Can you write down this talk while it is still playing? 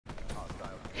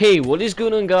Hey, what is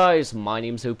going on, guys? My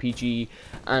name's OPG,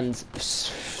 and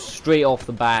straight off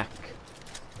the back,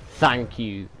 thank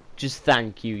you. Just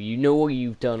thank you. You know what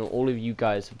you've done. All of you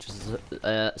guys have just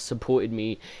supported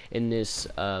me in this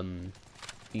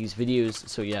these videos.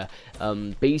 So yeah,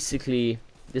 basically,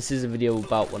 this is a video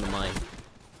about one of my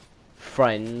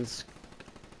friends.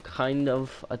 Kind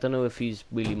of. I don't know if he's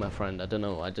really my friend. I don't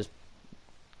know.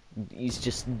 He's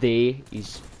just there.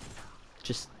 He's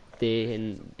just there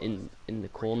in the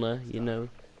corner, you know,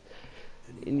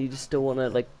 and you just don't want to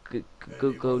like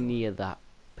go near that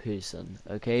person.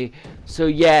 Okay, so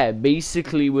yeah,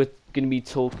 basically we're gonna be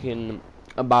talking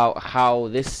about how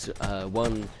this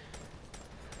one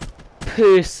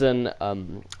person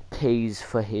pays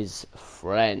for his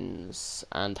friends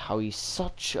and how he's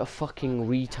such a fucking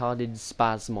retarded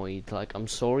spasmoid. Like, I'm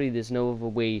sorry, there's no other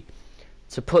way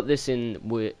to put this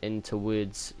into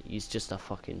words. He's just a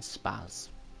fucking spasmoid.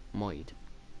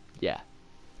 Yeah.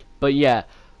 But yeah.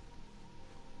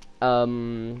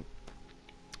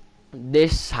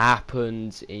 This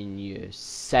happened in year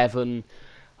 7.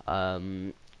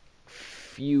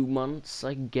 Few months,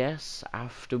 I guess,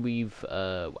 after we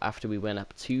went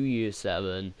up to year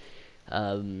 7.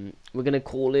 We're gonna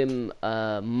call him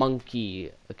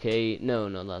Monkey. Okay? No,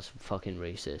 that's fucking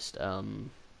racist.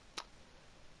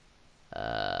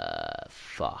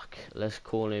 Fuck. Let's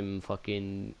call him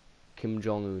fucking Kim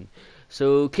Jong-un.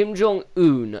 So Kim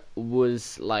Jong-un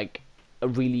was like a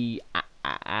really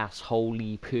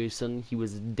assholey person. He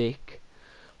was a dick.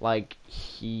 Like,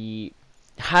 he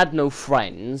had no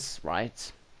friends,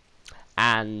 right?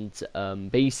 And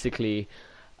basically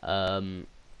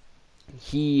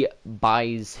he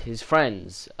buys his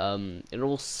friends. It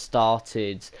all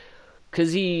started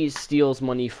because he steals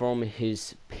money from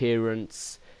his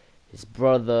parents, his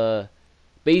brother.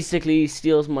 Basically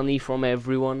steals money from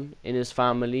everyone in his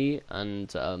family,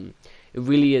 and it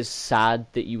really is sad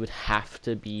that you would have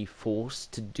to be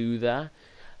forced to do that.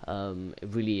 It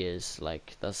really is,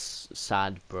 like, that's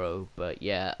sad, bro. But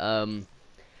yeah,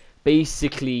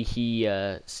 basically he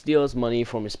steals money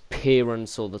from his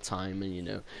parents all the time, and you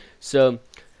know. So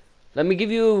let me give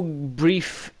you a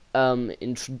brief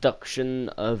introduction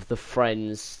of the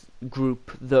friends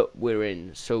group that we're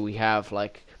in. So we have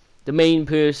like the main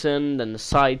person, then the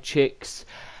side chicks,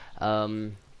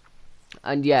 and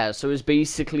yeah, so it's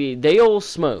basically, they all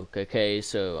smoke, okay,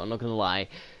 so I'm not gonna lie,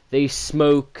 they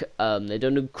smoke, they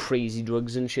don't do crazy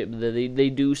drugs and shit, but they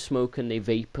do smoke and they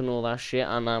vape and all that shit,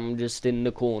 and I'm just in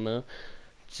the corner,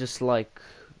 just like,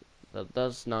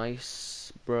 that's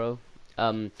nice, bro.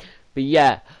 But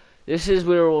yeah, this is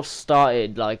where it all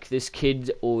started. Like, this kid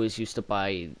always used to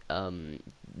buy,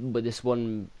 with this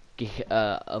one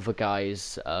other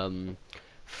guys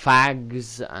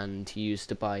fags, and he used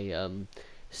to buy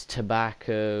his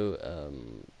tobacco,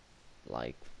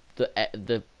 like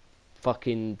the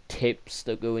fucking tips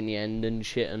that go in the end and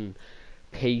shit, and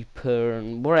paper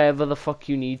and whatever the fuck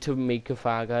you need to make a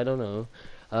fag, I don't know.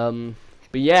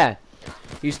 But yeah,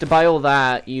 he used to buy all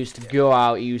that. He used to go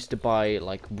out, he used to buy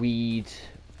like weed,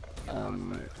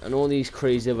 and all these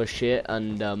crazy other shit,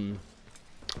 and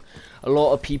a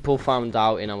lot of people found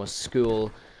out in our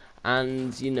school,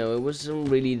 and you know, it wasn't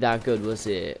really that good, was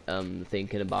it?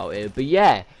 Thinking about it, but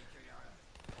yeah,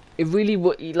 it really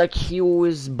like, he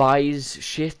always buys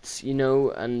shit, you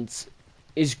know, and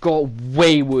it's got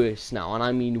way worse now, and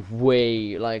I mean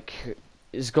way, like,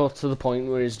 it's got to the point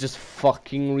where it's just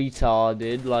fucking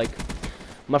retarded. Like,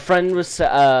 my friend was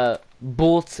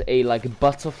bought a like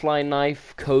butterfly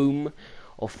knife comb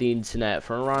off the internet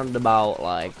for around about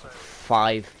like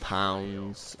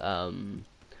 £5,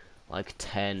 like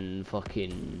 $10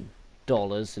 fucking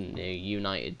dollars in the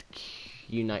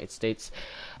United States,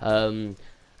 and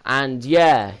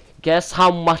yeah, guess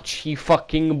how much he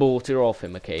fucking bought it off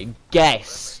him. Okay,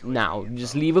 guess now,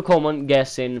 just leave a comment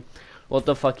guessing what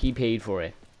the fuck he paid for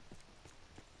it.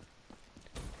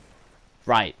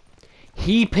 Right,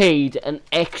 he paid an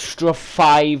extra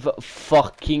 £5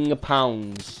 fucking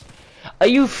pounds. Are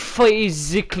you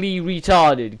physically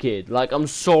retarded, kid? Like, I'm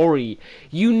sorry.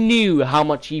 You knew how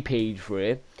much he paid for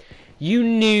it. You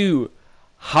knew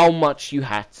how much you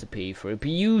had to pay for it, but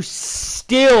you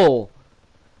still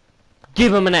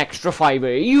give him an extra £5.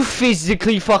 Are you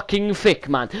physically fucking thick,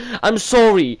 man? I'm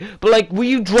sorry, but like, were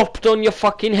you dropped on your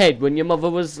fucking head when your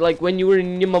mother was like, when you were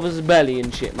in your mother's belly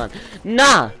and shit, man?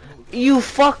 Nah, you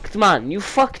fucked, man. You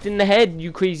fucked in the head,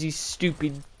 you crazy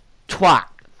stupid twat.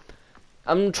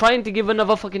 I'm trying to give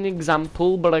another fucking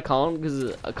example, but I can't,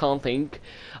 because I can't think.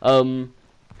 What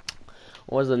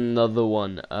was another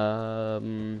one?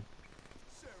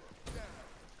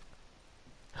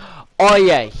 Oh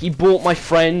yeah, he bought my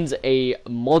friend a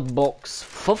mod box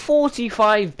for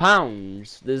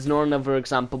 £45. There's no another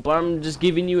example, but I'm just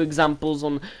giving you examples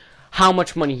on how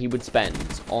much money he would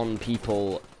spend on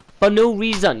people for no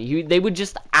reason. They would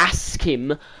just ask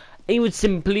him, and he would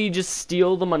simply just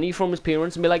steal the money from his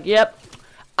parents and be like, yep,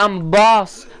 I'm a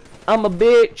boss, I'm a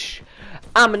bitch,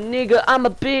 I'm a nigga, I'm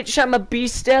a bitch, I'm a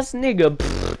beast ass nigga.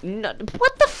 Pfft, no,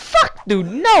 what the fuck, dude?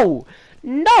 No,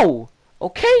 no,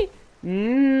 okay?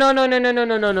 No, no, no, no, no,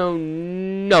 no, no, no,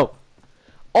 no.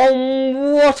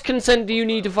 On what consent do you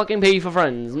need to fucking pay for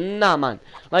friends? Nah, man.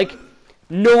 Like,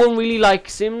 no one really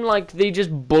likes him. Like, they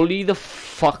just bully the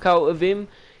fuck out of him.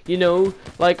 You know,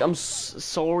 like, I'm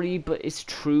sorry, but it's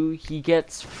true. He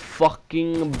gets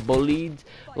fucking bullied.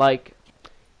 Like,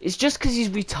 it's just because he's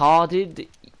retarded.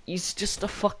 He's just a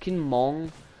fucking mong.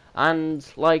 And,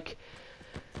 like,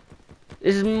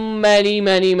 there's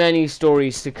many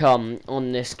stories to come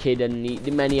on this kid, and the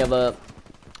many other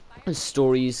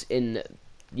stories in,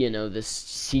 you know, this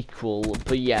sequel.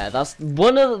 But yeah, that's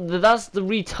that's the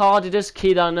retardedest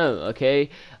kid I know.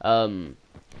 Okay.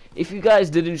 If you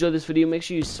guys did enjoy this video, make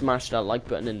sure you smash that like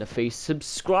button in the face.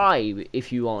 Subscribe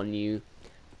if you are new,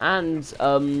 and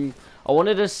I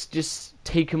wanted to just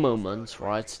take a moment,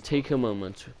 right? Take a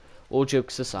moment, all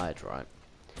jokes aside, right?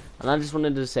 And I just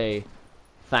wanted to say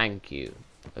thank you,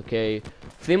 okay,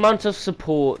 for the amount of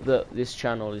support that this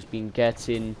channel has been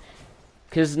getting,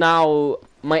 because now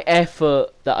my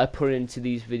effort that I put into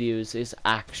these videos is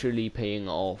actually paying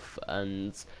off,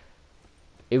 and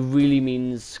it really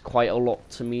means quite a lot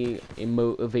to me. It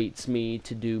motivates me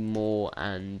to do more,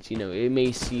 and you know, it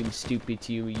may seem stupid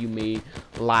to you, you may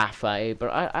laugh at it, but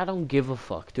I don't give a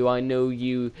fuck. Do I know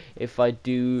you? If I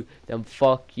do, then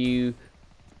fuck you.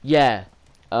 Yeah.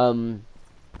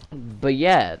 But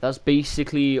yeah, that's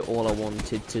basically all I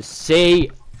wanted to say.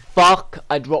 Fuck,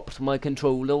 I dropped my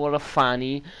controller, what a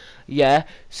fanny. Yeah,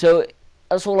 so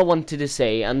that's all I wanted to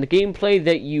say. And the gameplay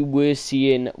that you were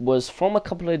seeing was from a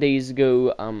couple of days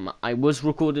ago. I was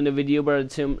recording a video,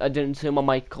 but I didn't turn my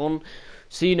mic on.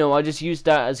 So, you know, I just used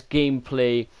that as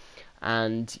gameplay.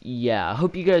 And yeah, I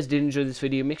hope you guys did enjoy this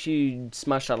video. Make sure you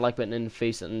smash that like button in the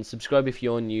face and subscribe if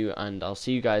you're new. And I'll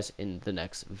see you guys in the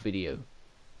next video.